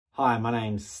Hi, my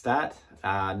name's Stat,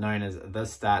 known as The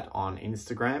Stat on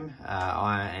Instagram.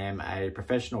 I am a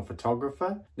professional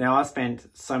photographer. Now, I spent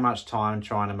so much time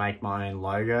trying to make my own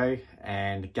logo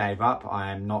and gave up.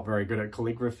 I am not very good at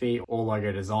calligraphy or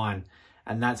logo design.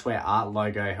 And that's where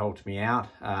Artlogo helped me out.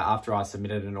 After I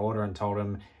submitted an order and told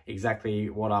them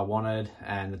exactly what I wanted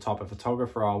and the type of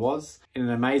photographer I was. In an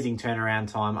amazing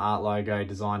turnaround time, Artlogo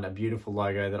designed a beautiful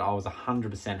logo that I was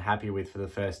 100% happy with for the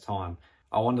first time.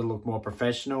 I wanted to look more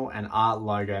professional and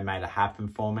Artlogo made it happen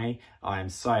for me. I am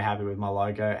so happy with my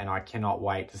logo and I cannot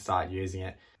wait to start using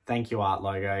it. Thank you,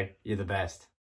 Artlogo. You're the best.